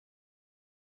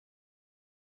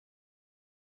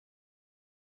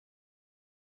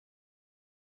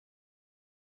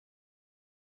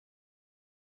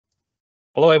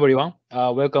Hello, everyone.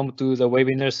 Welcome to the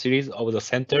webinar series of the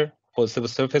Center for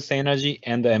Subsurface Energy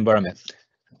and the Environment.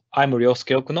 I'm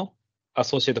Ryosuke Okuno,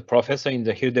 Associate Professor in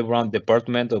the Hildebrand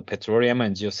Department of Petroleum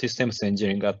and Geosystems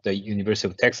Engineering at the University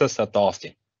of Texas at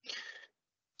Austin.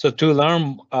 So to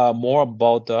learn more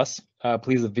about us,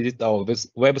 please visit our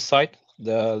website.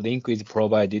 The link is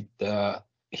provided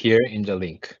here in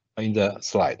the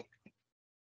slide.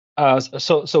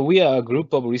 So we are a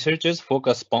group of researchers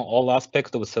focused on all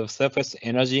aspects of subsurface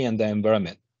energy and the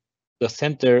environment. The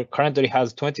center currently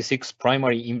has 26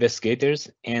 primary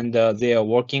investigators, and they are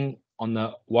working on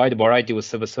a wide variety of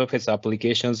subsurface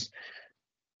applications,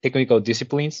 technical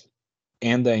disciplines,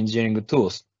 and engineering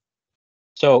tools.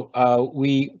 So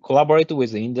we collaborate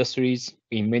with the industries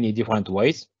in many different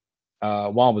ways.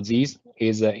 One of these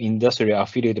is industry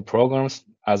affiliate programs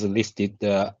as listed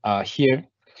here.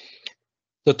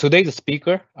 So today's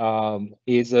speaker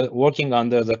is working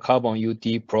under the Carbon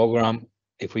UT program.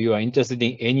 If you are interested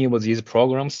in any of these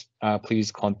programs,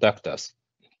 please contact us.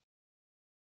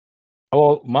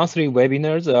 Our monthly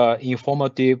webinars are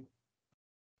informative,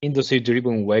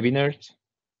 industry-driven webinars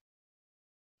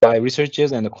by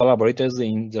researchers and collaborators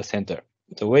in the center.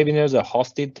 The webinars are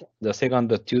hosted the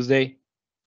second Tuesday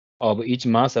of each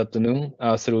month at noon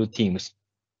through Teams.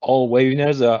 All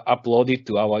webinars are uploaded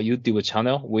to our YouTube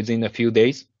channel within a few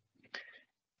days.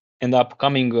 And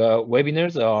upcoming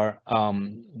webinars are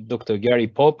Dr. Gary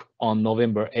Pope on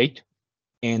November 8th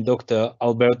and Dr.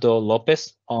 Alberto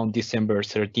Lopez on December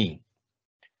 13th.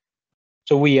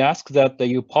 So we ask that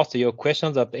you post your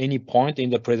questions at any point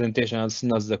in the presentation as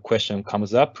soon as the question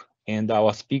comes up, and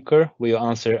our speaker will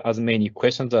answer as many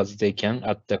questions as they can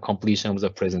at the completion of the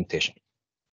presentation.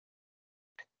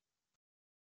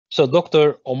 So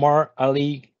Dr. Omar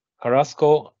Ali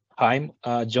Carrasco Jaim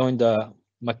joined the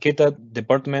McKetta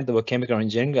Department of Chemical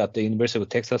Engineering at the University of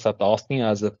Texas at Austin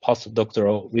as a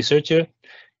postdoctoral researcher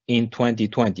in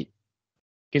 2020.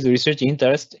 His research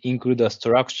interests include the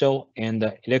structural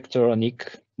and electronic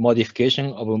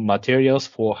modification of materials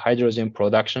for hydrogen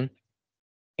production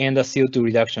and the CO2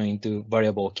 reduction into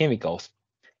variable chemicals.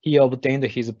 He obtained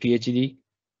his Ph.D.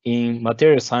 in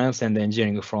material science and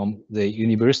engineering from the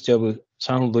University of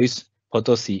San Luis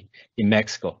Potosi in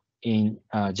Mexico in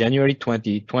January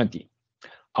 2020.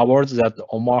 Awards that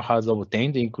Omar has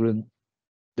obtained include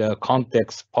the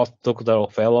ConTex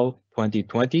Postdoctoral Fellow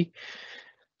 2020.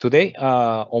 Today,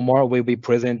 Omar will be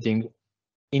presenting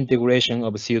integration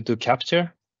of CO2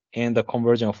 capture and the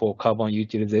conversion for carbon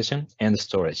utilization and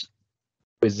storage.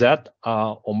 With that,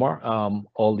 Omar,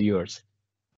 all yours.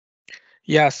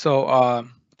 Yeah, so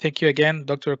thank you again,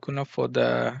 Dr. Okuno, for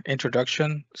the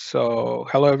introduction. So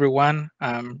hello, everyone.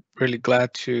 I'm really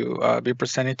glad to be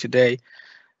presenting today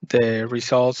the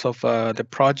results of the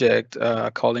project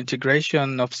called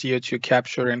Integration of CO2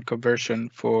 Capture and Conversion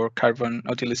for Carbon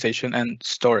Utilization and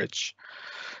Storage.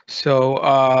 So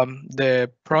this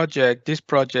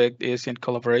project is in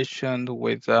collaboration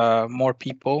with more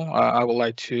people. I would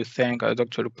like to thank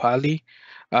Dr. Rupali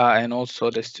and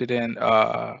also the student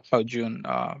Jun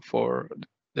for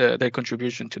their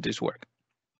contribution to this work.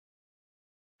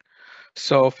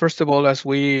 So first of all, as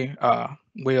we all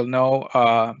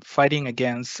know, fighting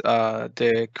against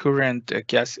the current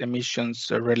gas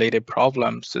emissions related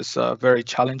problems is a very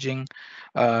challenging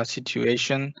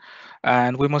situation,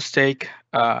 and we must take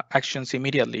actions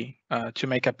immediately to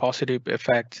make a positive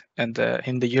effect in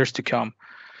the years to come.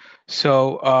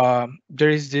 So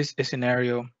there is this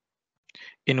scenario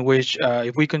in which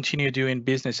if we continue doing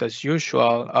business as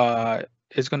usual,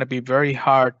 it's going to be very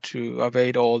hard to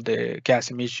evade all the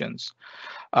gas emissions.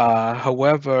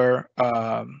 However,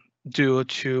 due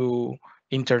to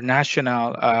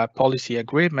international policy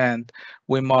agreement,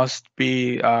 we must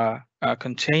be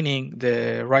containing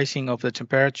the rising of the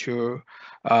temperature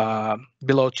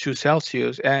below 2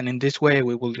 Celsius, and in this way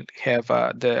we will have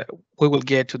we will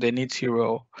get to the net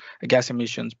zero gas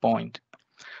emissions point.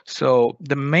 So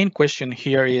the main question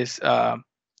here is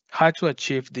how to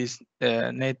achieve these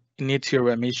net zero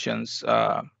emissions,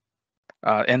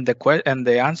 and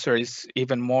the answer is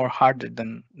even more harder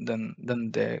than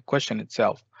the question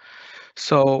itself.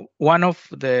 So one of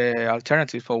the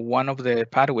alternatives for one of the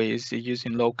pathways is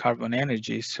using low carbon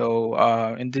energy. So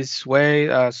in this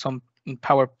way, some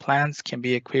power plants can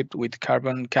be equipped with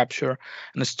carbon capture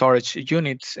and storage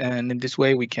units, and in this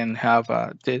way we can have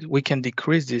we can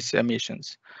decrease these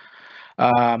emissions.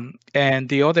 And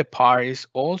the other part is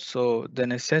also the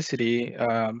necessity.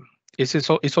 It's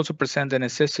also present the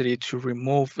necessity to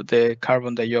remove the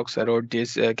carbon dioxide or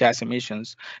these gas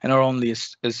emissions, and not only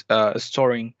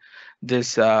storing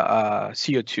this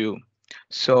CO2.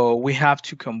 So we have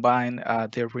to combine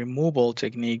the removal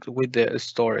technique with the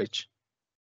storage.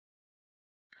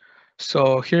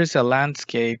 So here's a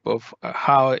landscape of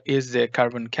how is the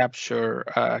carbon capture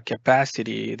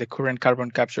capacity, the current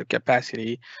carbon capture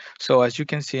capacity. So as you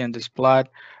can see in this plot,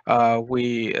 our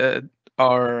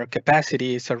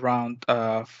capacity is around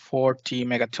 40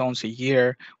 megatons a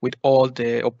year with all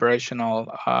the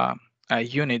operational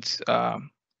units.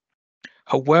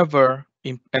 However,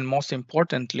 and most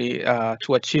importantly,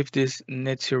 to achieve these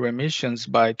net zero emissions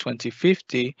by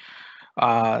 2050,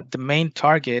 the main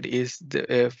target is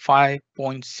the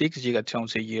 5.6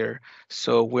 gigatons a year.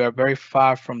 So we are very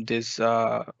far from this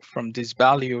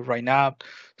value right now.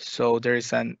 So there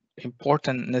is an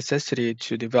important necessity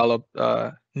to develop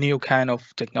new kind of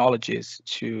technologies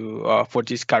to for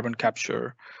this carbon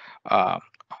capture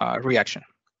reaction.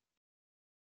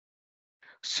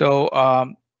 So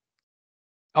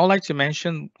I would like to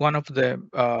mention one of the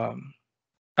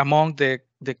among the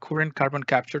current carbon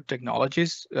capture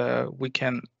technologies. We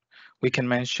can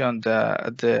mention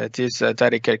these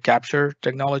direct air capture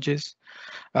technologies.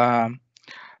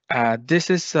 This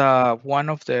is one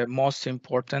of the most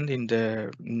important in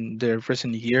the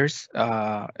recent years,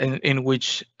 in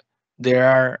which they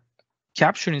are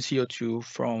capturing CO2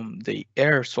 from the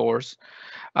air source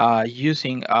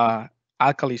using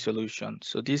alkali solution.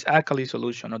 So this alkali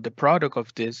solution, or the product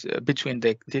of this between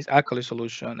this alkali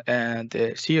solution and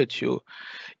the CO2,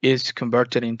 is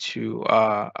converted into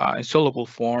insoluble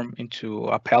form into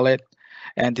a pellet,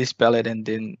 and this pellet and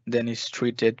then is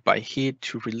treated by heat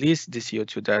to release the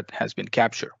CO2 that has been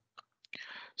captured.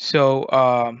 So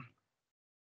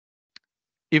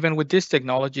even with this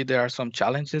technology, there are some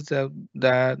challenges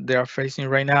that they are facing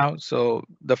right now. So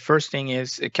the first thing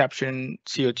is capturing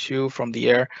CO2 from the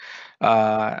air.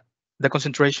 The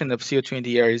concentration of CO2 in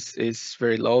the air is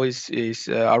very low, is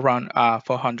around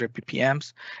 400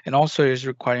 ppms, and also is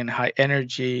requiring high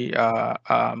energy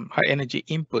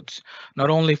inputs, not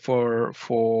only for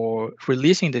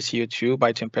releasing the CO2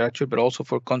 by temperature, but also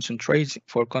for concentration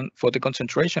for the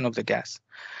concentration of the gas.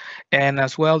 And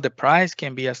as well, the price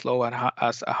can be as low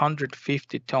as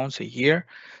 150 tons a year.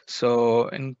 So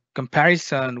in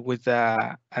comparison with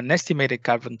an estimated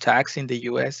carbon tax in the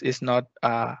US, is not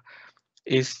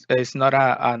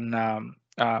an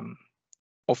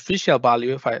official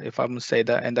value, if I must say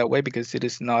that in that way, because it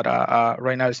is not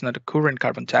right now it's not a current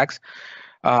carbon tax.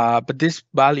 But this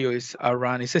value is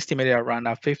estimated around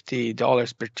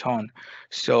 $50 per ton.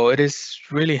 So it is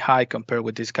really high compared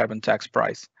with this carbon tax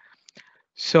price.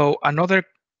 So another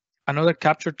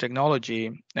capture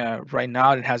technology right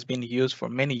now that has been used for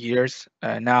many years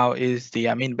now is the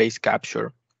amine-based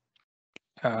capture.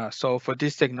 So for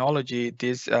this technology, it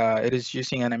is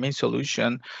using an amine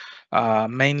solution.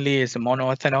 Mainly is a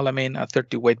monoethanolamine, a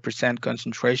 38%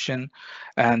 concentration,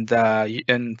 and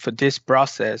for this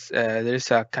process, there is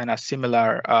a kind of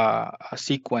similar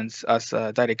sequence as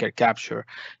direct air capture.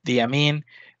 The amine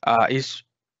is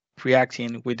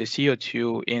reacting with the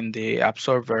CO2 in the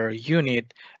absorber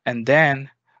unit, and then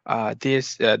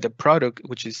the product,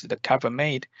 which is the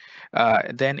carbamate,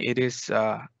 then it is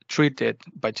treated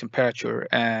by temperature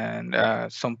and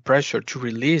some pressure to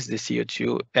release the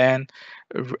CO2 and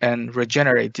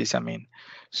regenerate this amine.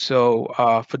 So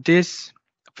for this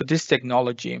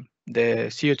technology,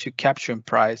 the CO2 capturing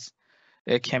price,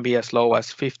 it can be as low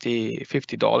as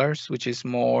 $50, which is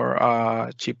more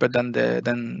cheaper than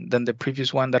the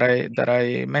previous one that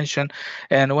I mentioned.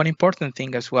 And one important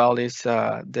thing as well is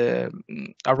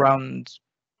around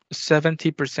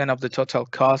 70% of the total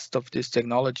cost of this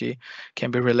technology can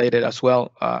be related as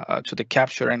well to the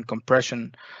capture and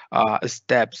compression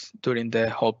steps during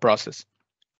the whole process.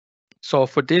 So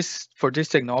for this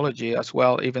technology as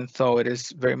well, even though it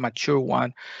is very mature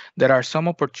one, there are some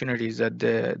opportunities that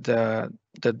the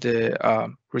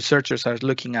researchers are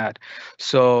looking at.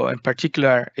 So in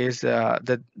particular is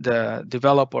the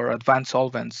develop or advanced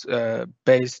solvents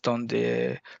based on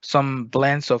some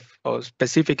blends of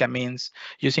specific amines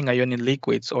using ionic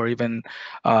liquids, or even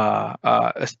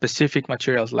specific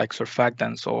materials like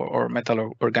surfactants or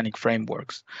metal organic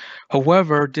frameworks.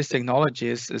 However, this technology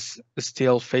is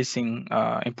still facing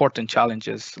important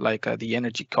challenges like the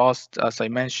energy cost, as I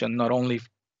mentioned, not only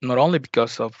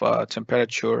because of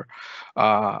temperature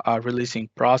releasing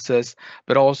process,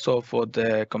 but also for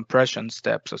the compression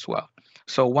steps as well.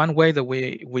 So one way that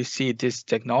we see this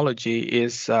technology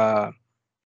is a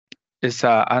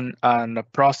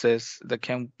process that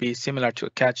can be similar to a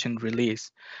catch and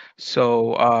release.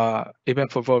 So even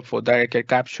for direct air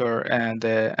capture and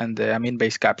the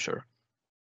amine-based capture.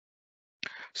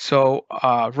 So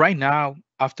right now,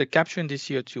 after capturing the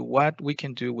CO2, what we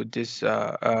can do with with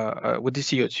the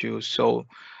CO2? So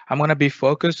I'm going to be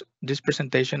focused this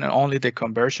presentation on only the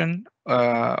conversion.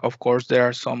 Of course, there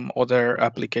are some other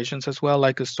applications as well,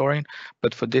 like the storing,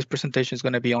 but for this presentation, it's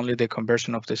going to be only the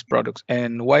conversion of these products.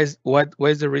 And why is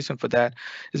the reason for that?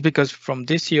 Is because from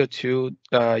this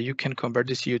CO2, you can convert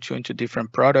the CO2 into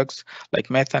different products like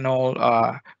methanol,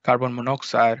 carbon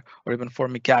monoxide, or even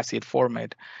formic acid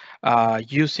format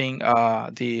using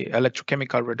the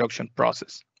electrochemical reduction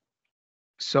process.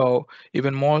 So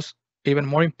even more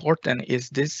important is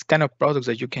this kind of products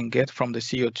that you can get from the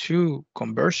CO2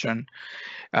 conversion.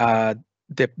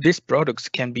 These products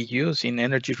can be used in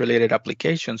energy-related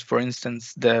applications. For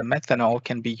instance, the methanol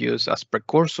can be used as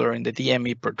precursor in the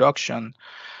DME production,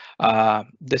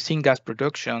 the syngas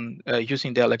production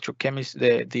using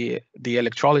the the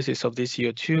electrolysis of the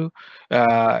CO2.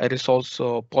 It is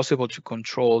also possible to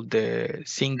control the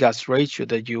syngas ratio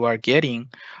that you are getting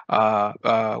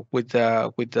with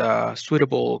the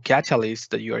suitable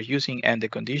catalyst that you are using and the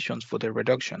conditions for the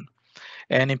reduction.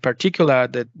 And in particular,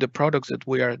 the products that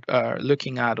we are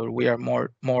looking at, or we are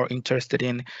more interested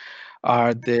in,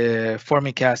 are the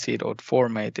formic acid or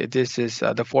formate. This is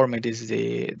the formate is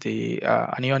the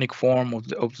anionic form of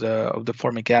the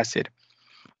formic acid.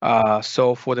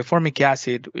 So for the formic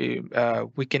acid,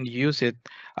 we can use it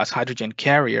as hydrogen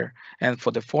carrier, and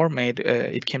for the formate,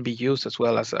 it can be used as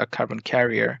well as a carbon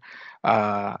carrier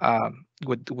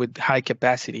with high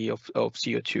capacity of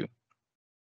CO2.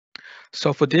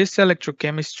 So for this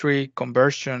electrochemistry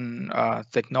conversion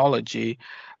technology,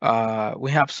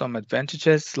 we have some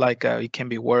advantages, like it can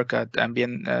be work at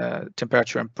ambient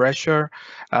temperature and pressure.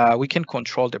 We can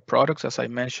control the products, as I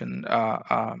mentioned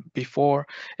before,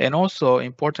 and also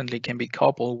importantly, can be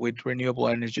coupled with renewable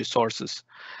energy sources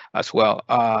as well.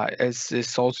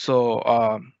 It's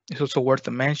also worth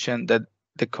to mention that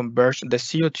the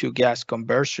CO2 gas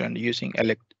conversion using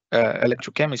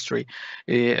electrochemistry,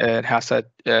 it has a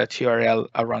TRL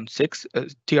around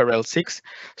TRL 6,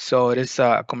 so it is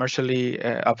a commercially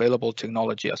available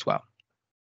technology as well.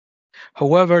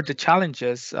 However, the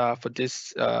challenges for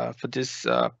this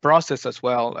process as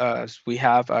well as we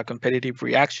have competitive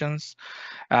reactions,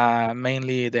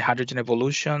 mainly the hydrogen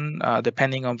evolution,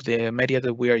 depending on the media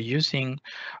that we are using,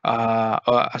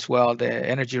 as well the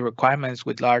energy requirements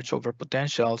with large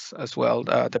overpotentials as well,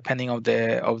 depending on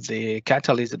the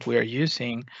catalyst that we are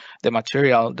using, the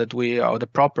material that or the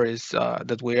properties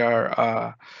that we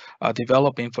are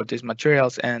developing for these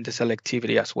materials, and the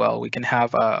selectivity as well. We can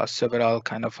have several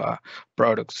kind of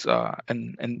products in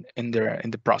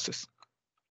the process.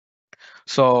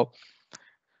 So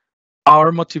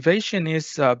our motivation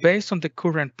is based on the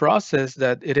current process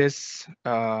that it is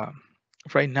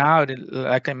right now,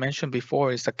 like I mentioned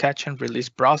before, is a catch and release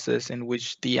process in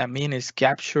which the amine is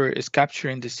capturing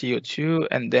the CO2,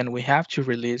 and then we have to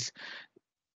release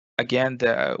again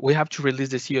the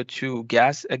CO2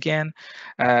 gas again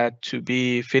to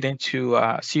be fed into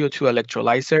CO2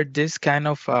 electrolyzer. This kind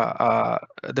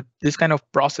of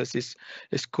process is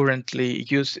currently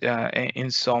used in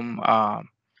so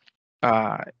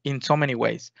many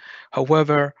ways.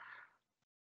 However,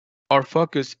 our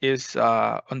focus is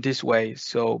on this way.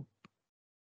 So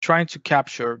trying to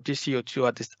capture the CO2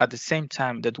 at the same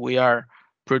time that we are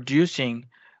producing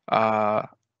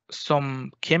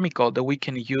some chemical that we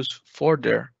can use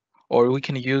further, or we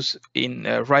can use in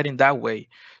right in that way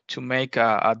to make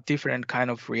a different kind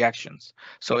of reactions.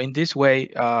 So in this way,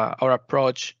 our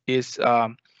approach is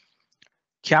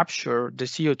capture the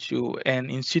CO2 and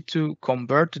in situ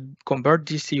convert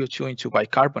this CO2 into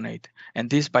bicarbonate, and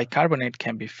this bicarbonate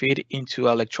can be fed into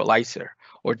electrolyzer,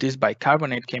 or this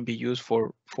bicarbonate can be used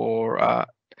for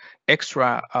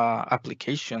extra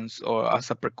applications or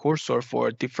as a precursor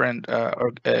for different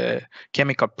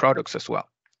chemical products as well.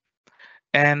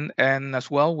 And as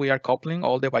well, we are coupling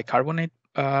all the bicarbonate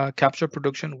capture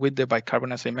production with the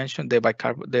bicarbonate, as I mentioned, the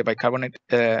bicarbonate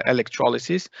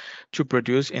electrolysis to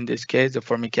produce, in this case, the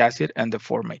formic acid and the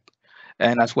formate.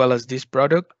 And as well as this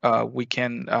product, we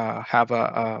can have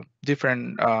a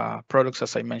different products,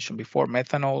 as I mentioned before,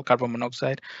 methanol, carbon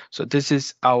monoxide. So this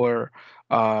is our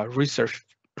research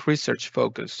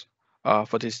focus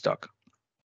for this talk.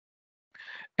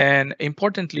 And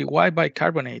importantly, why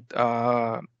bicarbonate?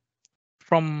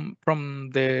 From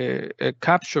the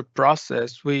capture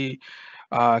process, we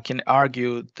can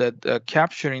argue that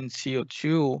capturing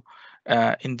CO2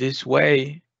 in this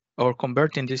way, or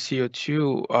converting the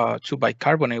CO2 to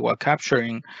bicarbonate while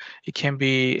capturing, it can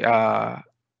be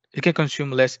it can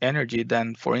consume less energy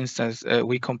than, for instance,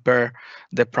 we compare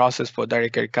the process for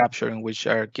direct air capture, in which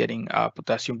are getting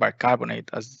potassium bicarbonate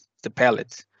as the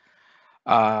pellets.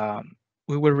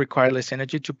 We will require less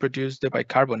energy to produce the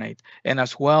bicarbonate. And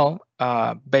as well,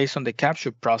 based on the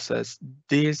capture process,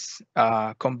 this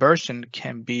conversion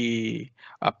can be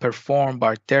performed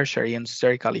by tertiary and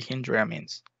steric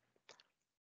allyhydramines.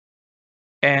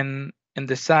 And in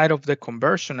the side of the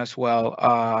conversion as well,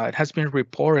 it has been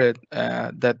reported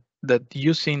that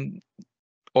using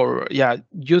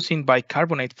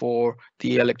bicarbonate for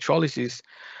the electrolysis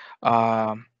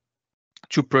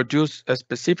to produce a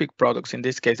specific products, in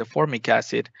this case a formic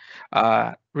acid,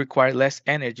 require less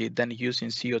energy than using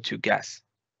CO2 gas.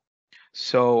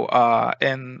 So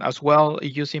and as well,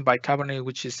 using bicarbonate,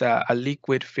 which is a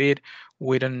liquid feed,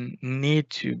 we don't need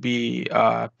to be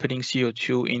putting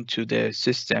CO2 into the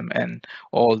system and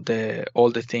all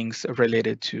the things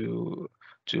related to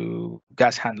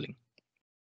gas handling.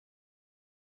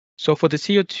 So for the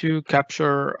CO2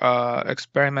 capture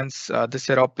experiments, the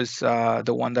setup is the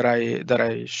one that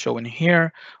I show in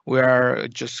here. We are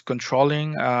just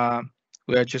controlling the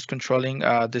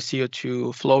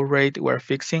CO2 flow rate we're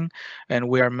fixing, and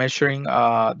we are measuring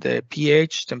the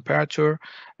pH, temperature,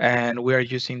 and we are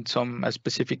using some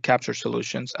specific capture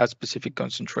solutions at specific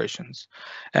concentrations.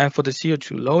 And for the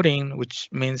CO2 loading, which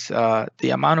means the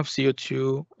amount of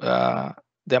CO2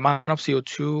 the amount of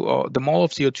CO2 or the mole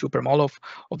of CO2 per mole of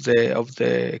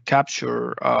the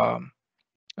capture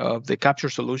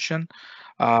solution,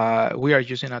 we are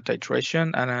using a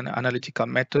titration and an analytical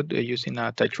method using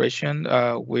a titration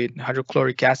with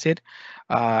hydrochloric acid,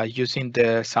 using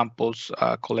the samples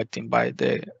collecting by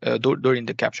the during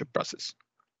the capture process.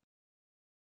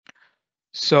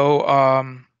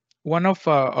 So one of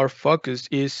our focus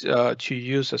is to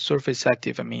use a surface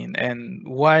active amine, and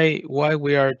why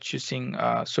we are choosing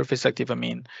surface active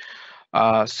amine.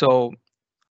 So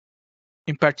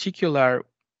in particular,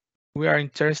 we are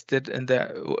interested in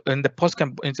the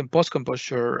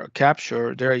post-combustion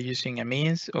capture. They are using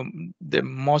amines. The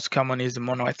most common is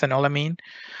monoethanolamine.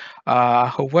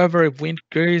 However, if we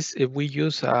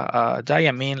use a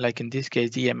diamine, like in this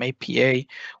case DMAPA,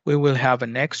 we will have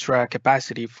an extra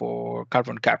capacity for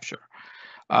carbon capture.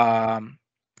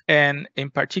 And in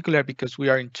particular, because we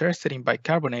are interested in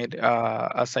bicarbonate,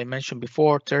 as I mentioned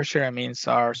before, tertiary amines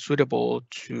are suitable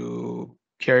to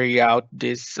carry out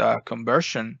this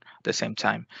conversion at the same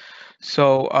time.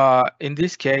 So in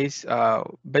this case,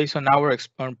 based on our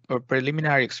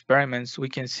preliminary experiments, we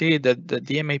can see that the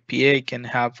DMAPA can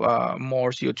have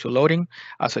more CO2 loading,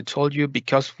 as I told you,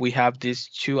 because we have these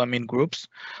two amine groups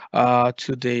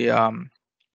to the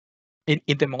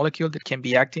in the molecule that can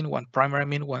be acting, one primary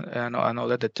amine, one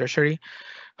another the tertiary.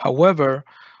 However,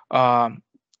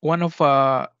 one of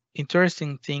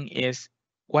interesting thing is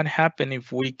what happens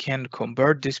if we can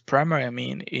convert this primary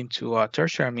amine into a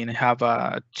tertiary amine and have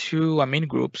two amine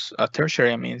groups,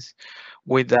 tertiary amines,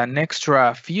 with an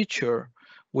extra feature,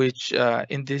 which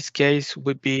in this case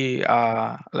would be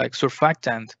like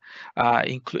surfactant,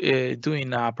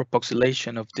 doing a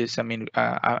propoxylation of this amine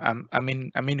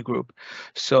group.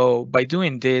 So by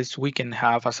doing this, we can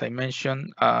have, as I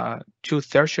mentioned, two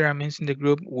tertiary amines in the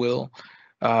group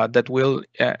that will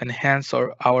enhance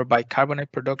our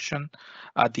bicarbonate production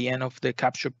at the end of the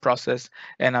capture process,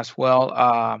 and as well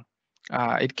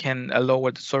it can lower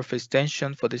the surface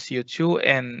tension for the CO2,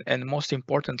 and most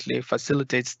importantly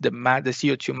facilitates the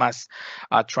CO2 mass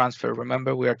transfer.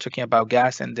 Remember, we are talking about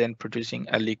gas and then producing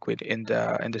a liquid in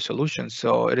the solution,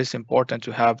 so it is important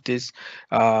to have this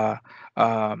to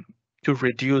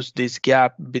reduce this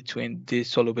gap between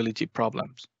these solubility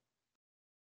problems.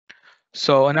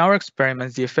 So in our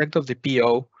experiments, the effect of the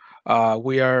PO,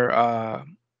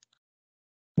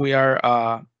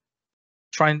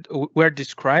 we're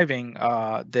describing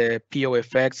the PO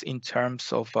effects in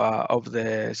terms of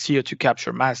the CO2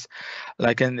 capture mass.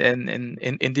 Like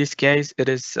in this case, it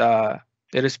is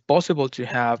possible to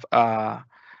have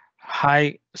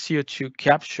high CO2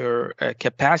 capture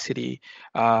capacity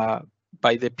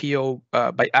by the PO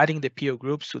by adding the PO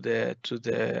groups to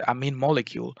the amine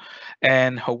molecule.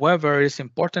 And however, it's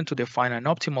important to define an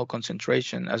optimal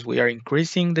concentration. As we are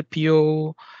increasing the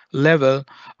PO level,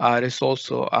 there's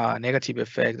also a negative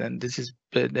effect, and this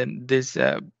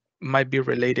might be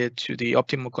related to the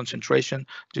optimal concentration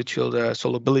due to the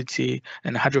solubility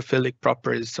and hydrophilic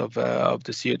properties of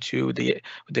the CO2,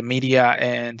 the media,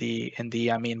 and the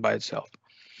amine by itself.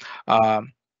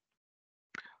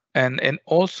 And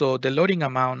also the loading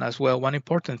amount as well. One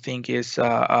important thing is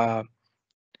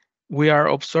we are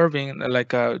observing,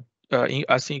 like as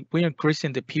we're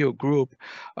increasing the PO group,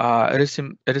 it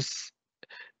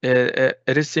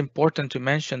is important to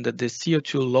mention that the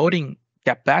CO2 loading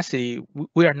capacity,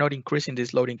 we are not increasing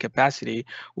this loading capacity.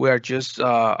 We are just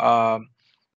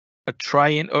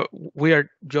we are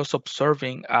just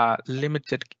observing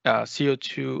limited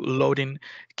CO2 loading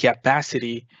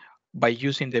capacity by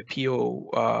using the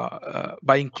PO,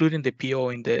 by including the PO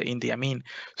in the amine.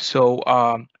 So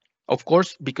of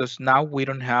course, because now we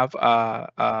don't have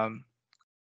a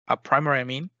primary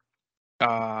amine,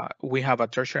 we have a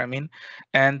tertiary amine,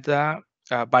 and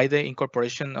by the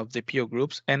incorporation of the PO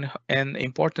groups, and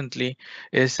importantly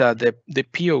is the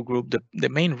PO group, the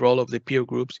main role of the PO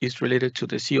groups is related to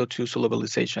the CO2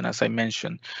 solubilization, as I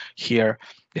mentioned here.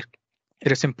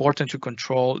 It is important to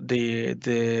control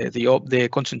the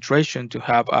concentration to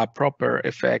have a proper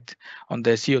effect on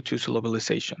the CO2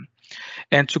 solubilization.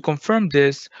 And to confirm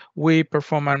this, we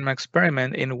perform an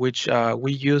experiment in which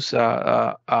we use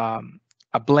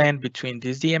a blend between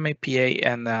this DMAPA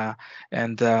and a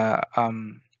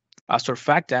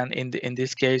surfactant. In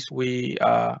this case, we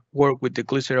work with the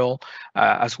glycerol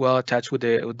as well, attached with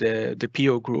the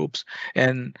PO groups.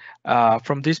 And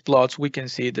from these plots, we can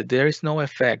see that there is no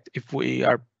effect if we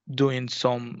are doing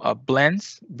some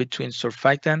blends between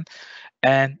surfactant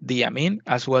and the amine,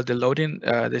 as well the loading,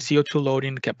 the CO2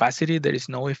 loading capacity. There is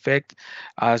no effect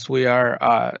as we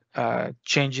are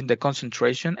changing the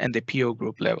concentration and the PO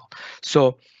group level.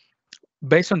 So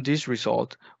based on this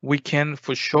result, we can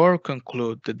for sure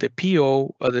conclude that the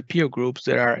PO groups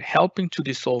that are helping to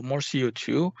dissolve more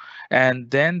CO2, and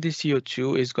then the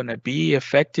CO2 is going to be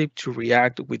effective to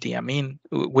react with the amine,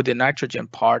 with the nitrogen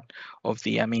part of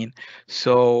the amine.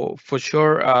 So for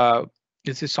sure,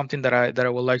 this is something that I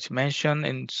would like to mention.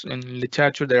 In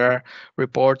literature, there are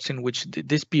reports in which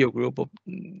this PO group,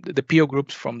 the PO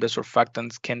groups from the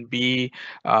surfactants, can be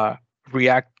can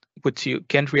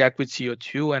react with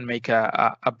CO2 and make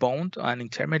a bond, an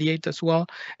intermediate as well,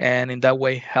 and in that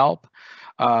way help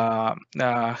the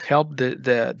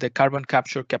carbon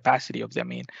capture capacity of the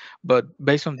amine. But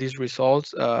based on these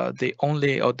results,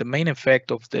 the main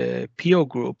effect of the PO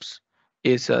groups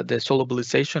is the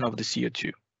solubilization of the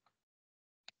CO2.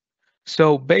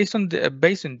 So based on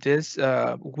this,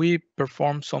 we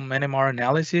performed some NMR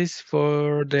analysis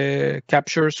for the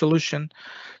capture solution.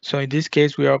 So in this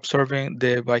case, we are observing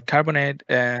the bicarbonate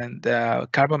and the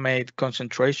carbamate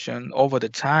concentration over the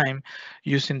time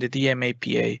using the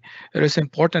DMAPA. It is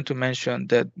important to mention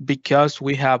that because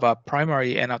we have a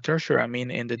primary and a tertiary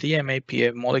amine in the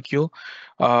DMAPA molecule,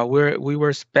 we were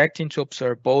expecting to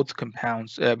observe both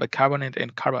compounds, bicarbonate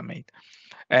and carbamate.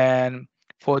 And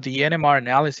for the NMR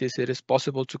analysis, it is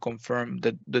possible to confirm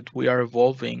that we are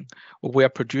producing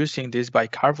this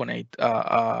bicarbonate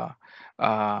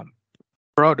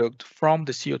product from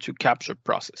the CO2 capture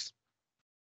process.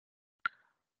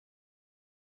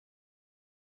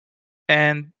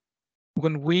 And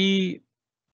when we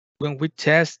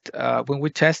tested the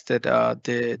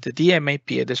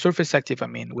DMAPA, the surface active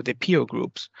amine with the PO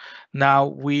groups, now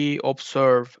we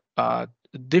observe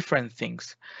different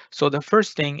things. So the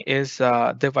first thing is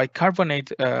the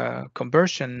bicarbonate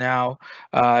conversion. Now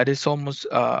it is almost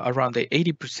around the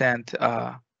 80%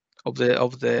 of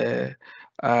the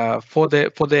for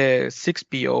the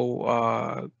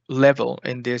 6PO level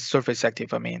in this surface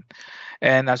active amine.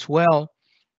 And as well,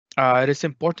 it is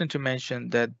important to mention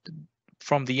that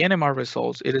from the NMR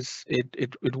results,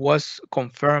 it was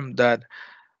confirmed that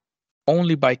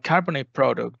only bicarbonate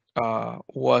product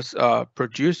was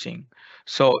producing.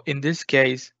 So in this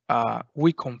case,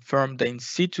 we confirmed the in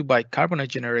situ bicarbonate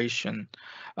generation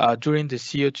during the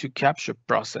CO2 capture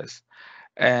process.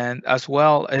 And as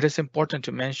well, it is important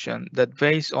to mention that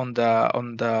based on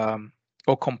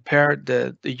or compare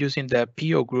using the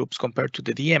PO groups compared to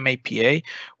the DMAPA,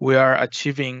 we are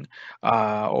achieving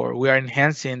or we are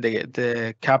enhancing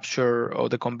the capture or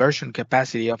the conversion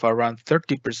capacity of around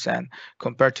 30%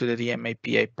 compared to the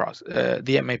DMAPA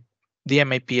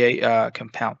DMAPA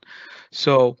compound.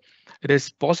 So it is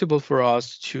possible for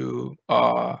us to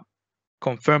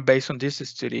confirm based on this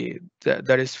study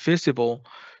that is feasible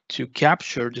to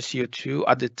capture the CO2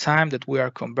 at the time that we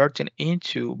are converting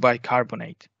into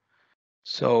bicarbonate.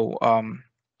 So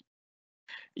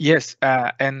yes,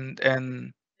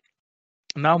 and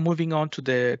now moving on to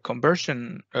the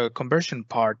conversion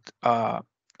part,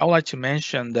 I would like to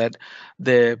mention that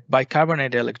the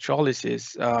bicarbonate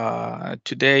electrolysis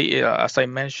today, as I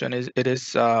mentioned, it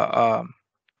is a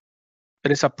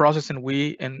process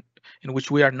in in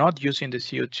which we are not using the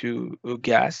CO2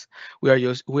 gas. We are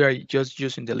just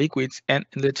using the liquids. And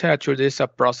in the literature, there's a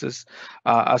process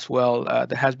as well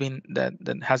that has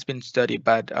been studied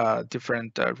by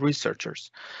different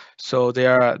researchers. So they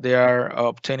are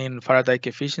obtaining Faraday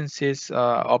efficiencies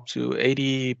up to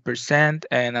 80%,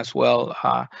 and as well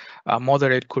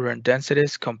moderate current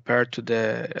densities compared to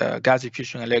the gas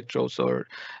diffusion electrodes or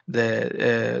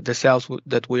the cells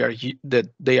that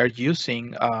they are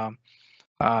using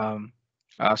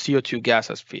CO2 gas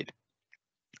as feed.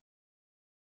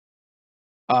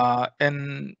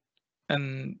 And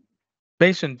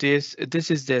based on this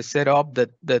is the setup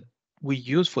that we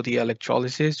use for the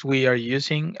electrolysis. We are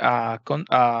using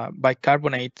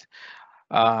bicarbonate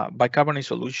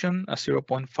solution, a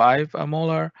 0.5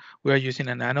 molar. We are using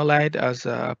an anolyte as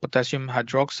potassium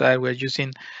hydroxide. We're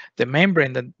using the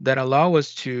membrane that allow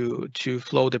us to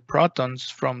flow the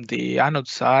protons from the anode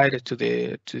side to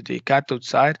the cathode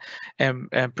side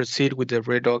and proceed with the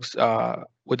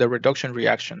reduction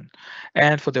reaction.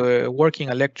 And for the working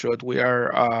electrode, we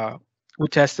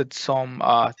tested some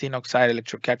thin oxide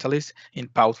electrocatalysis in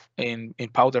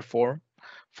powder form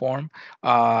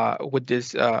with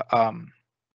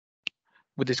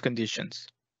these conditions.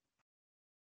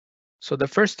 So the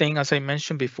first thing, as I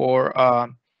mentioned before,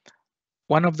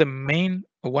 one of the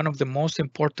most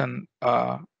important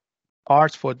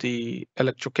parts for the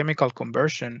electrochemical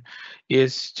conversion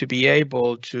is to be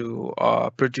able to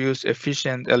produce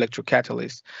efficient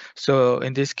electrocatalysts. So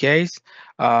in this case,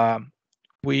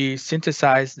 we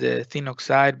synthesize the thin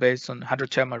oxide based on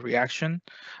hydrothermal reaction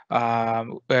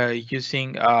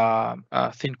using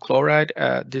thin chloride.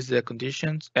 These are the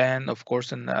conditions, and of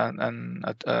course,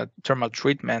 a thermal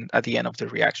treatment at the end of the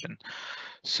reaction.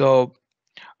 So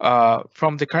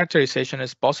from the characterization,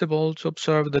 it's possible to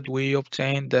observe that we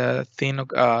obtain the thin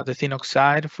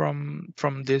oxide from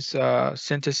this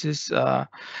synthesis,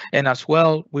 and as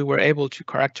well we were able to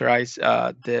characterize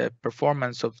the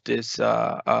performance of this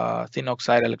thin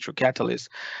oxide electrocatalyst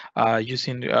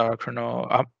using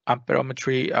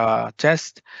chronoamperometry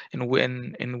test,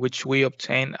 in which we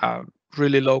obtain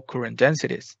really low current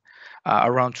densities.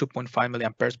 Around 2.5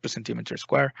 milliamperes per centimeter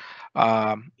square,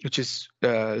 which is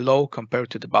low compared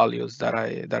to the values that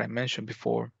I mentioned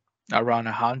before, around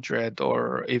 100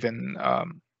 or even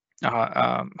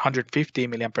 150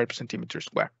 milliampere per centimeter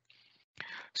square.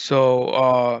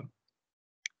 So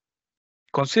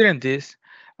considering this,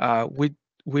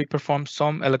 we performed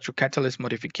some electrocatalyst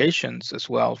modifications as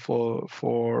well for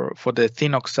the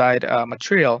thin oxide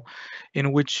material,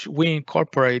 in which we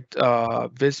incorporate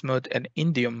bismuth and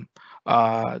indium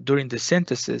during the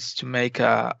synthesis to make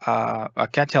a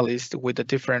catalyst with the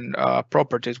different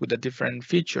properties, with the different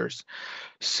features.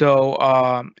 So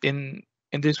in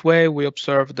this way, we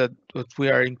observe that we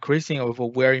are increasing, or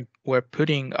we're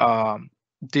putting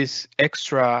this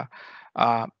extra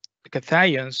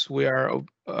cations. We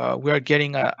are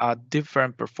getting a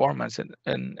different performance,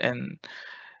 and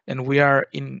we are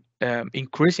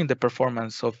increasing the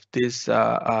performance of this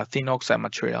thin oxide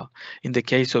material in the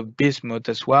case of bismuth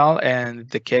as well, and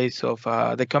the case of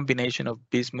the combination of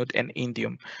bismuth and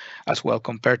indium as well,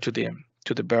 compared to the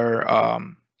bare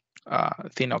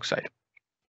thin oxide.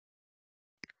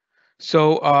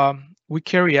 So we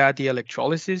carry out the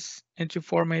electrolysis into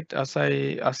formate, as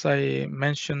I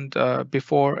mentioned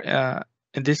before.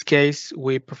 In this case,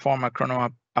 we perform a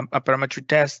chronoamperometry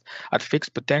test at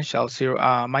fixed potential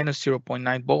minus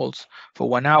 0.9 volts for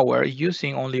 1 hour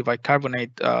using only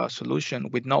bicarbonate solution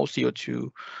with no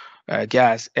CO2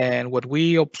 gas. And what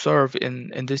we observe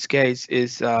in this case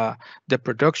is the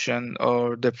production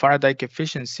or the Faraday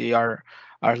efficiency are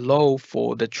low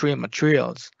for the three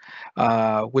materials,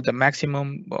 with the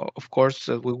maximum, of course,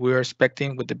 we were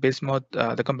expecting with the bismuth,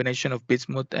 the combination of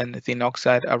bismuth and thin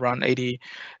oxide around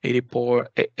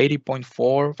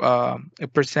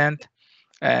 80.4%,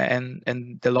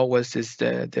 and the lowest is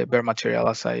the bare material,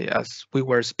 as we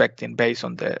were expecting based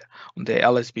on the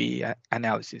LSB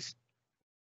analysis.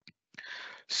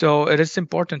 So it is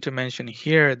important to mention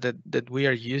here that we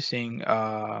are using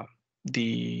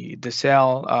the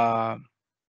cell.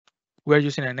 We are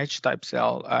using an H-type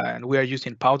cell, and we are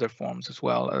using powder forms as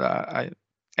well.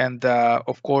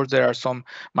 Of course, there are some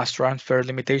mass transfer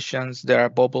limitations. There are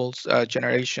bubbles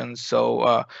generation,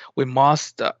 so we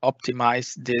must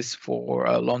optimize this for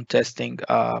long testing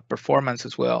performance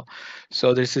as well.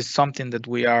 So this is something that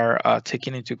we are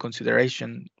taking into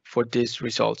consideration for these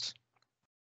results.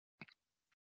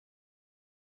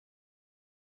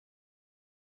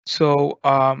 So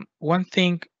one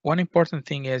important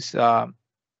thing is,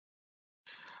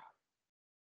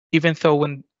 even though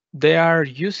when they are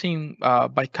using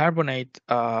bicarbonate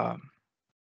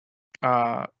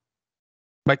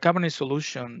bicarbonate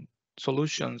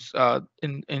solutions.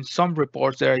 In some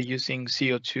reports, they are using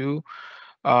CO2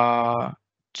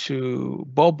 to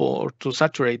bubble or to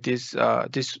saturate this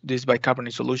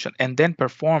bicarbonate solution and then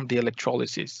perform the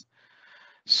electrolysis.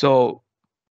 So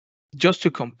just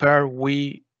to compare,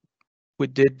 we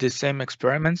did the same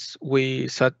experiments. We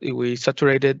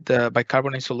saturated the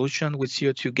bicarbonate solution with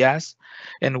CO2 gas,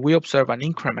 and we observe an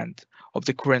increment of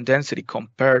the current density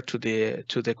compared to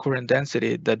the current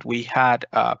density that we had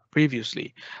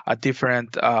previously at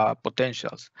different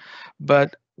potentials.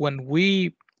 But when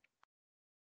we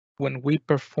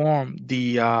perform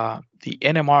the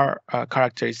NMR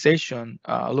characterization,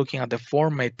 looking at the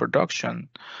formate production,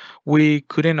 we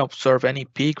couldn't observe any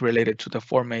peak related to the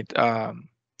formate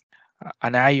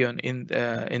anion in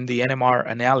the NMR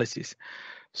analysis.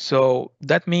 So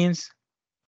that means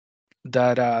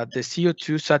that the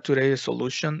CO2 saturated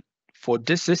solution for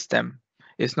this system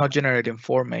is not generating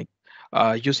formate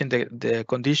using the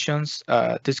conditions,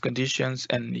 these conditions,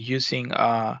 and using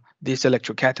this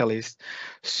electrocatalyst.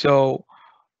 So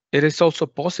it is also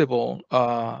possible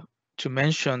to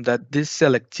mention that this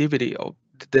selectivity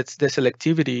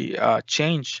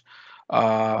change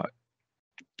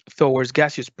towards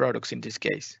gaseous products in this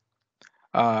case,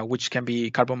 which can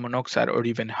be carbon monoxide or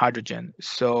even hydrogen.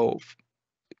 So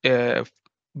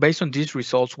based on these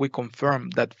results, we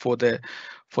confirm that for the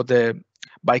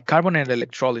bicarbonate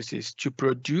electrolysis to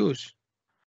produce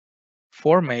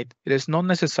formate, it is not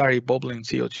necessary bubbling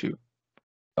CO2,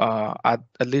 at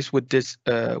least with these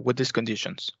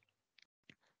conditions.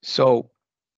 So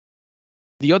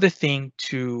the other thing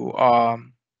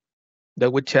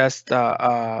that we test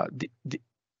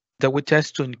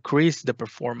to increase the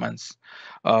performance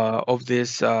of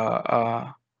this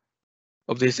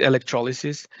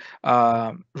electrolysis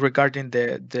regarding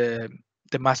the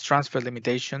mass transfer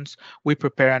limitations. We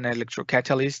prepare an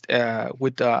electrocatalyst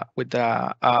with a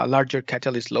larger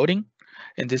catalyst loading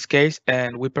in this case,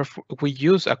 and we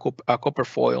use a copper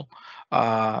foil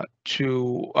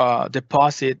to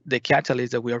deposit the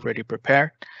catalyst that we already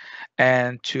prepared,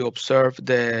 and to observe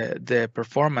the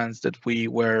performance that we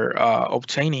were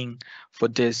obtaining for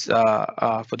this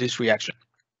reaction.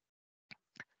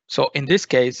 So in this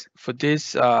case, for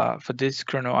this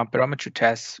chronoamperometry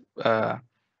test,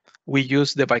 we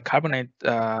use the bicarbonate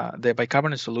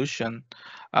solution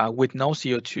with no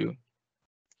CO2,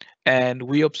 and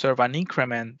we observe an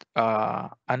increment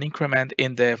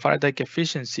in the Faraday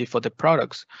efficiency for the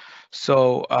products.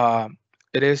 So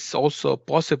it is also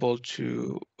possible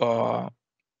to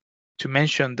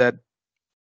mention that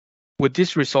with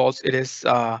these results, it is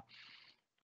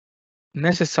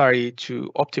necessary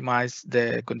to optimize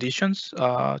the conditions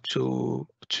to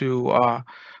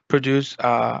produce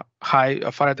high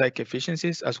Faraday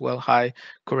efficiencies, as well high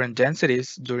current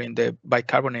densities during the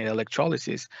bicarbonate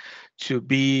electrolysis, to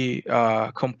be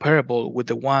comparable with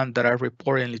the one that are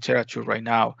reported in literature right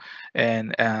now.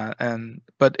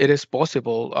 But it is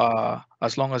possible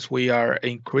as long as we are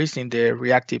increasing the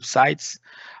reactive sites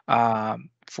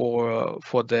for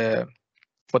the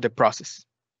process.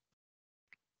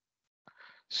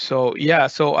 So yeah,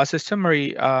 so as a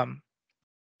summary,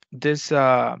 this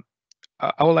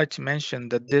I would like to mention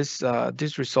that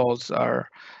these results are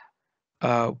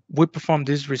we perform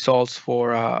these results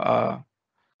for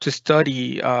to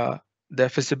study the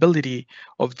feasibility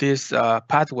of this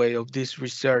pathway of this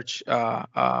research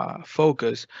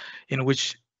focus, in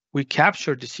which we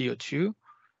capture the CO2.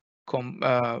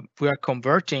 We are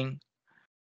converting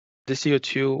the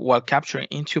CO2 while capturing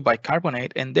into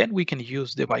bicarbonate, and then we can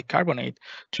use the bicarbonate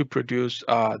to produce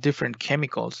different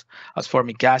chemicals as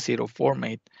formic acid or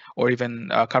formate, or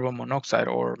even carbon monoxide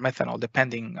or methanol,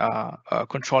 depending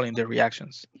controlling the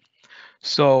reactions.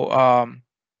 So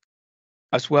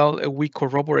as well, we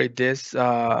corroborate this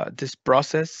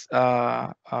process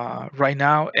right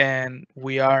now, and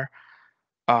we are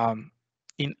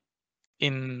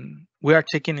we are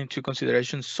taking into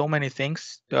consideration so many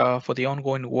things for the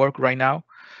ongoing work right now.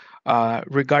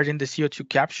 Regarding the CO2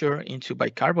 capture into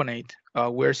bicarbonate,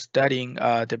 we're studying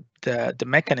the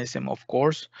mechanism, of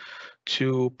course,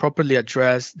 to properly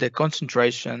address the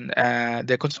concentration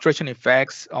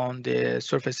effects on the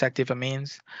surface active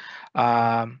amines.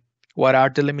 What are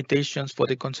the limitations for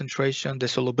the concentration, the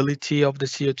solubility of the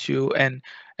CO2,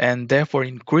 and therefore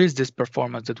increase this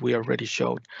performance that we already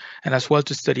showed, and as well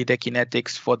to study the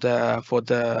kinetics for the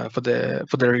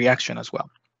reaction as well.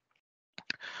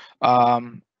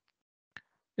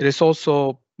 It is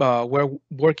also we're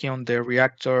working on the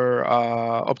reactor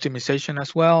optimization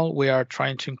as well. We are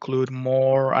trying to include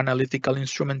more analytical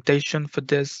instrumentation for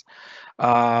this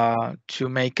to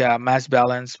make mass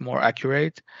balance more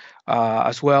accurate.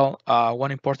 As well,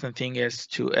 one important thing is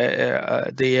to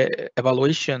the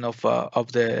evaluation of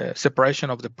the separation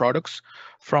of the products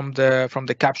from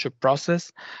the capture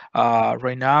process.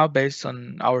 Right now, based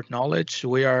on our knowledge,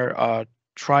 we are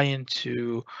trying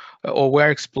to, or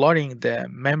we're exploring the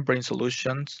membrane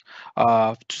solutions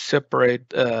to separate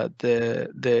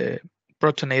the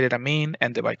protonated amine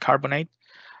and the bicarbonate,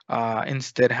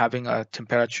 instead having a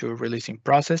temperature releasing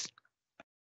process.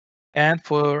 And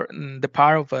for the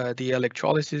part of the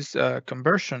electrolysis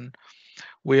conversion,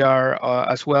 we are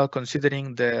as well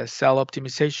considering the cell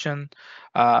optimization.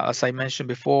 As I mentioned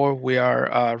before, we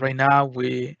are right now,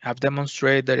 we have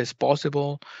demonstrated that it's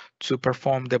possible to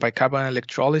perform the bicarbonate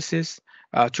electrolysis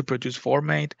to produce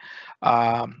formate.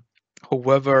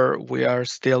 However, we are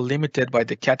still limited by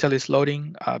the catalyst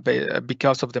loading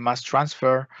because of the mass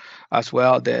transfer as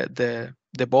well, the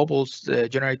bubbles, the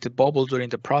generated bubbles during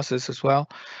the process as well.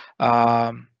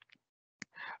 One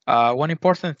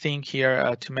important thing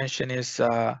here to mention is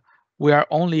we are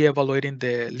only evaluating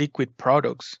the liquid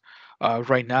products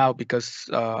right now because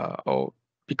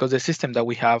the system that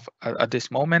we have at this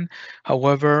moment.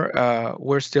 However,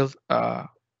 we're still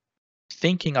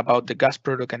thinking about the gas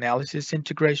product analysis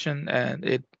integration,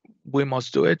 and we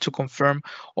must do it to confirm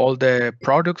all the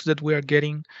products that we are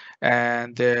getting,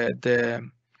 and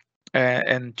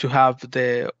and to have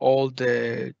all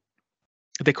the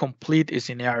complete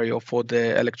scenario for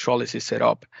the electrolysis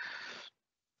setup.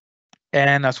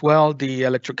 And as well, the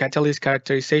electrocatalysis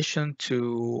characterization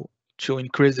to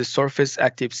increase the surface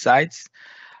active sites.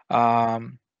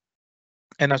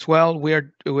 And as well, we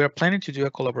are planning to do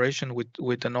a collaboration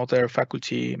with another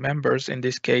faculty members, in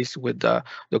this case with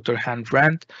Dr. Han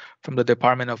Brandt from the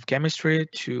Department of Chemistry,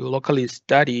 to locally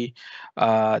study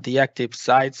the active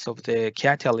sites of the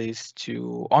catalyst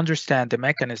to understand the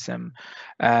mechanism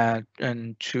and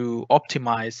to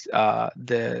optimize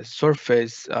the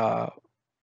surface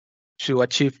to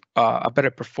achieve a better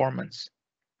performance.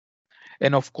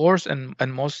 And of course, and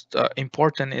most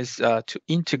important is to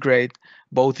integrate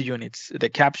both units, the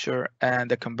capture and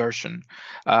the conversion.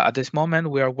 At this moment,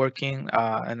 we are working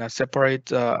in a separate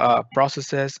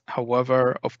processes.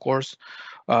 However, of course,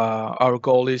 our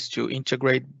goal is to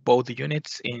integrate both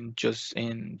units in just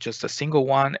a single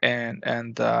one, and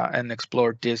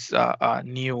explore this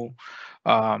new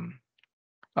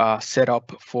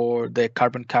setup for the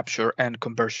carbon capture and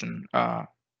conversion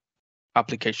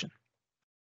application.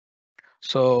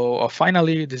 So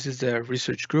finally, this is the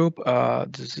research group. I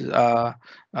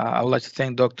would like to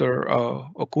thank Dr.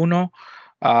 Okuno,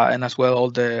 and as well all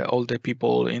the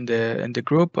people in the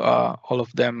group. All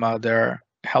of them they're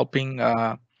helping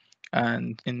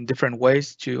and in different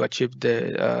ways to achieve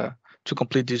to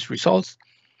complete these results.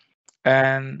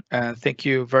 And thank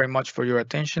you very much for your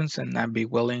attentions, and I'll be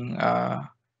willing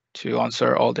to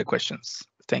answer all the questions.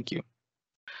 Thank you.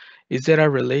 Is there a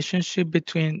relationship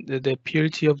between the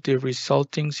purity of the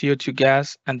resulting CO2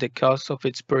 gas and the cost of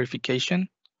its purification?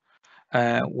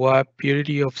 What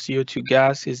purity of CO2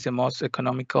 gas is the most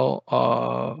economical,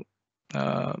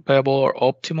 viable, or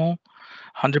optimal?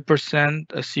 100%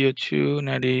 CO2,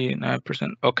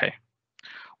 99%. Okay.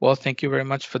 Well, thank you very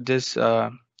much for this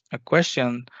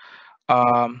question.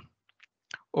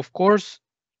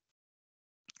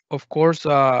 Of course,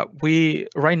 we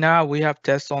right now we have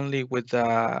tests only with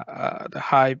the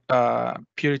high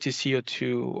purity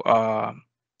CO2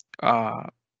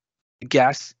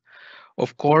 gas.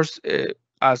 Of course,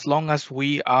 as long as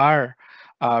we are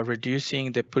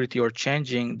reducing the purity or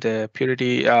changing the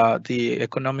purity, the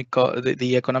economics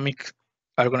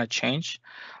are going to change.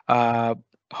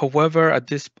 However, at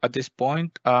this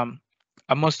point,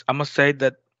 I must say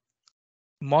that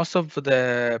most of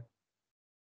the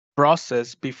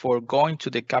process before going to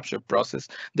the capture process,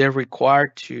 they're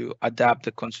required to adapt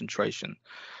the concentration.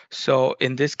 So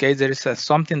in this case, there is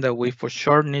something that we for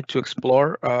sure need to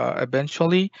explore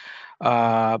eventually.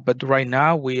 But right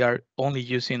now we are only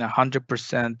using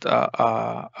 100%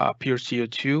 pure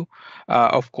CO2.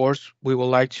 Of course, we would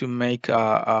like to make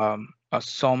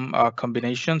some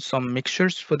combinations, some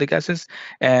mixtures for the gases,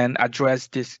 and address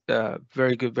this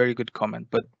very good comment.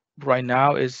 But right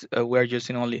now is we're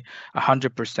using only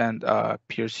 100%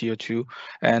 pure CO2,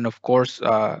 and of course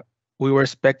we were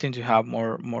expecting to have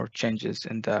more changes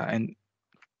in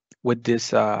with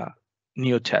this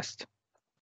new test.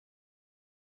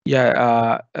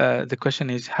 Yeah, the question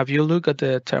is, have you looked at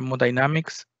the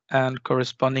thermodynamics and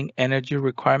corresponding energy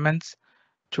requirements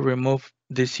to remove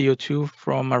the CO2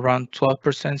 from around 12%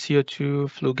 CO2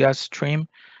 flue gas stream,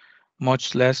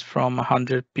 much less from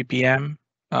 100 ppm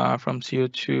from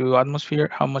CO2 atmosphere.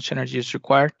 How much energy is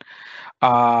required?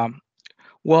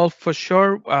 Well, for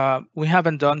sure, we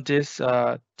haven't done this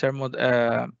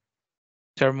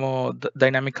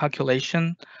thermodynamic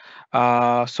calculation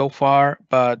so far,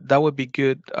 but that would be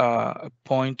good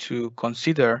point to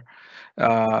consider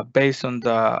based on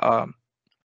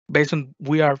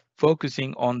we are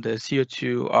focusing on the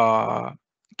CO2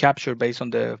 capture based on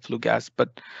the flue gas, but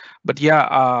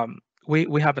yeah,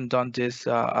 we haven't done these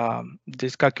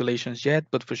calculations yet,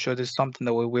 but for sure, this is something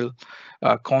that we will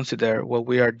consider while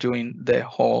we are doing the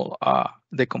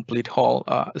complete whole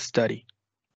study.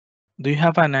 Do you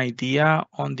have an idea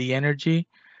on the energy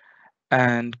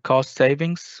and cost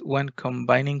savings when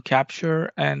combining capture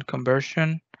and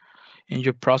conversion in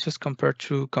your process compared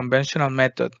to conventional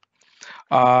method?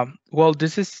 Well,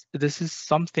 this is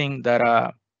something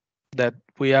that that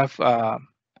we have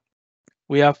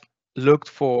looked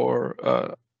for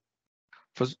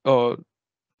for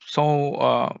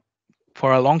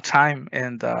a long time,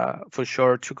 and for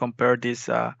sure to compare these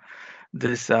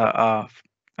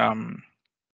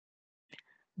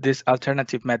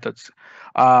alternative methods.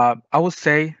 I would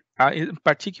say, in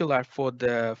particular,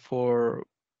 for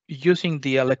using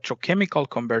the electrochemical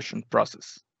conversion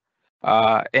process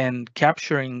and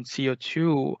capturing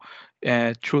CO2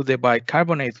 through the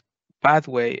bicarbonate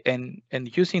pathway, and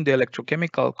using the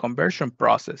electrochemical conversion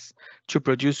process to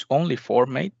produce only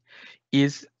formate,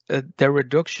 is the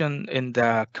reduction in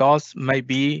the cost may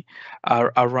be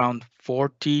around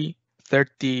 30%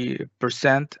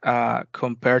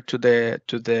 compared to the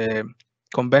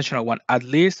conventional one, at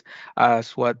least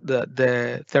as what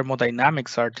the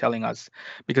thermodynamics are telling us,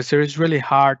 because it is really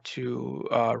hard to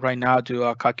right now do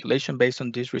a calculation based on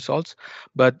these results,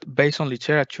 but based on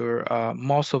literature,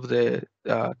 most of the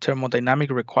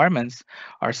thermodynamic requirements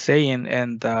are saying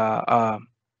that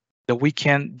we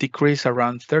can decrease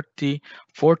around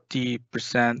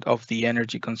 30-40% of the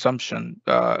energy consumption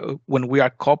when we are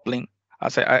coupling,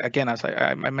 as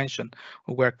I mentioned,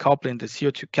 we're coupling the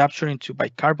CO2 capture into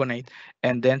bicarbonate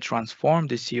and then transform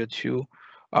the CO2,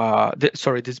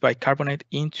 this bicarbonate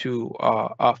into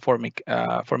formic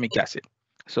acid.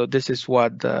 So this is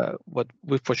what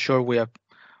we for sure we have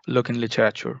looked in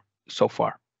literature so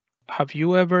far. Have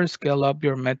you ever scaled up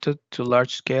your method to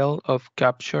large scale of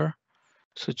capture,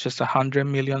 such as 100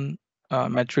 million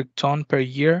metric ton per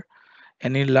year?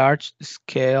 Any large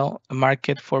scale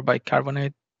market for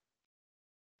bicarbonate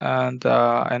and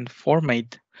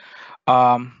formate?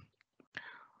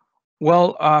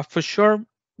 Well, for sure,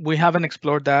 we haven't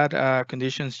explored that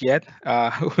conditions yet.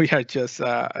 We are just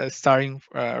starting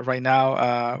right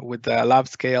now with the lab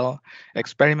scale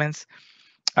experiments.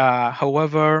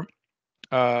 However,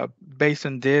 based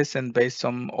on this and based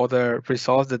on other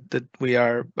results that we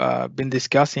are been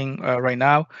discussing right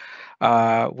now,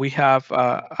 we have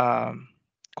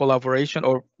collaboration,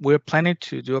 or we're planning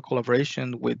to do a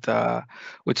collaboration with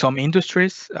some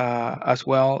industries as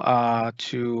well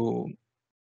to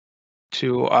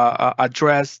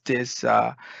address these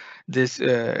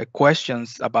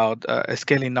questions about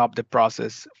scaling up the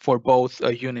process for both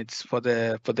units, for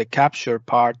the capture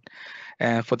part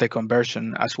and for the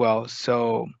conversion as well.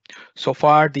 So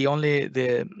far, the only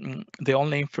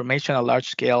information at large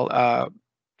scale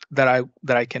that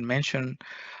I can mention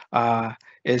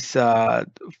is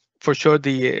for sure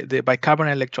the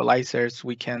bicarbonate electrolyzers.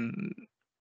 We can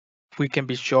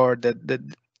be sure that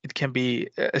it can be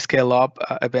scaled up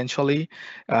eventually.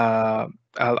 A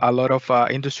lot of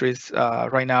industries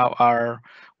right now are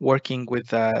working with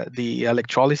the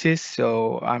electrolysis,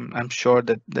 so I'm sure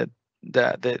that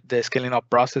the scaling up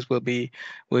process will be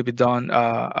done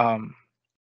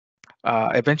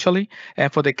eventually.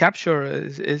 And for the capture,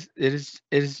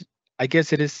 I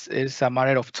guess it is a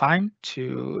matter of time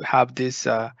to have these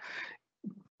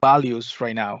values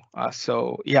right now.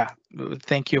 So yeah,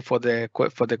 thank you for the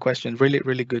question.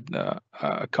 Really good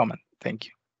comment. Thank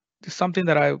you. Something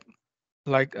that I would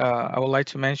like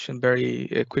to mention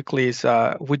very quickly is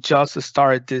we just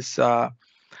started this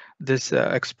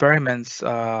experiments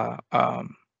and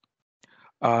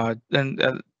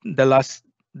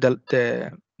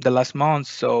the last month.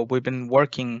 So we've been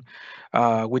working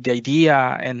with the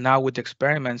idea and now with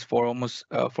experiments for almost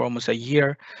a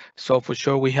year. So for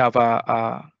sure we have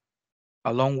a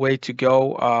long way to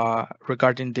go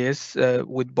regarding this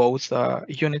with both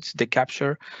units, the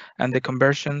capture and the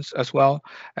conversions as well.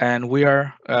 And we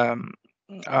are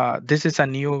this is a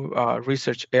new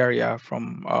research area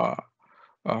from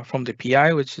the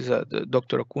PI, which is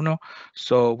Dr. Okuno.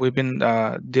 So we've been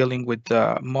dealing with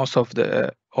most of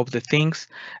the of the things.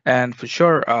 And for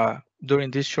sure,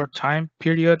 during this short time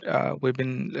period, we've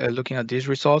been looking at these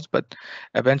results, but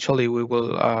eventually we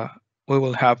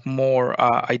will have more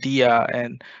idea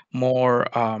and more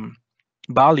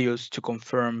values to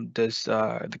confirm this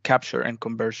the capture and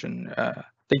conversion,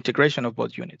 the integration of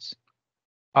both units.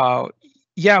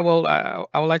 Yeah, well,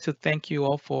 I would like to thank you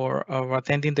all for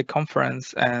attending the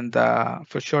conference, and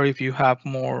for sure, if you have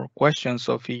more questions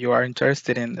or if you are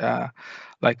interested in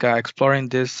exploring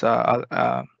this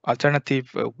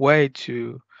alternative way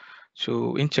to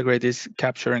integrate these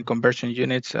capture and conversion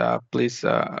units, please,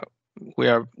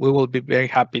 we will be very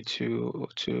happy to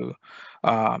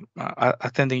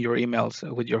attending your emails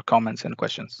with your comments and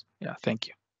questions. Yeah, thank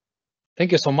you.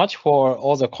 Thank you so much for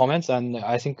all the comments, and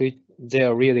I think they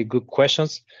are really good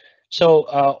questions. So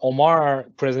Omar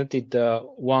presented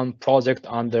one project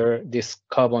under this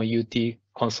Carbon UT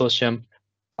consortium,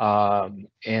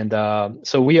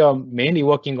 so we are mainly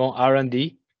working on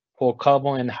R&D for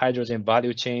carbon and hydrogen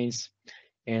value chains,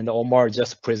 and Omar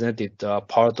just presented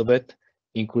part of it,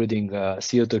 including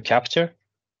CO2 capture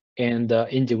and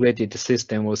integrated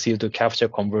system of CO2 capture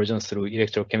conversion through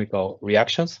electrochemical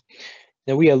reactions.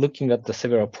 Then we are looking at the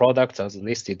several products as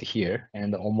listed here,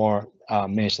 and Omar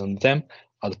mentioned them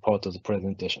as part of the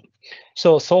presentation.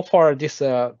 So far, this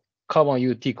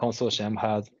Carbon UT consortium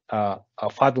has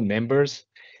 5 members,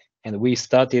 and we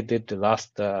started it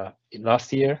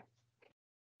last year.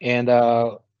 And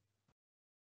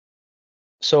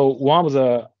so one of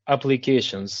the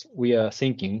applications we are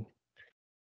thinking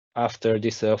after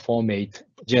this formate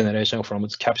generation from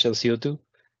captured CO2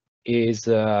 is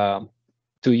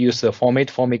to use the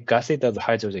formic acid as a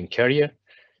hydrogen carrier,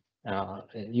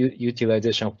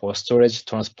 utilization for storage,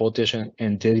 transportation,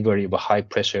 and delivery of high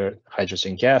pressure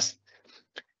hydrogen gas.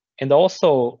 And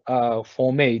also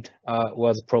formate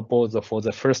was proposed for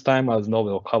the first time as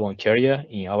novel carbon carrier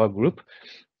in our group.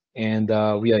 And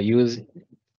we are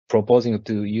proposing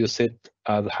to use it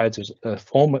as hydrogen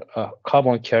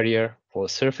carbon carrier for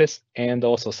surface and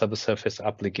also subsurface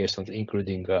applications,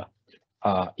 including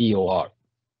EOR.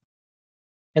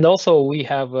 And also, we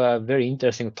have a very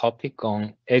interesting topic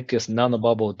on aqueous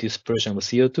nanobubble dispersion of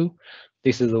CO2.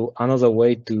 This is another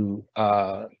way to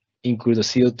include the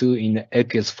CO2 in the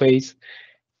aqueous phase.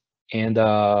 And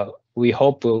we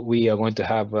hope we are going to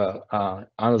have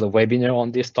another webinar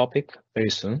on this topic very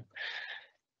soon.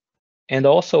 And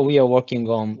also, we are working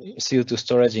on CO2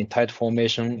 storage in tight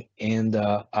formation and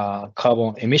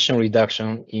carbon emission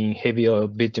reduction in heavy oil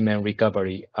bitumen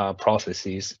recovery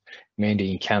processes,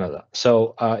 mainly in Canada.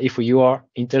 So if you are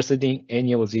interested in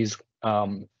any of these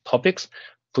topics,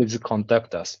 please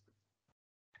contact us.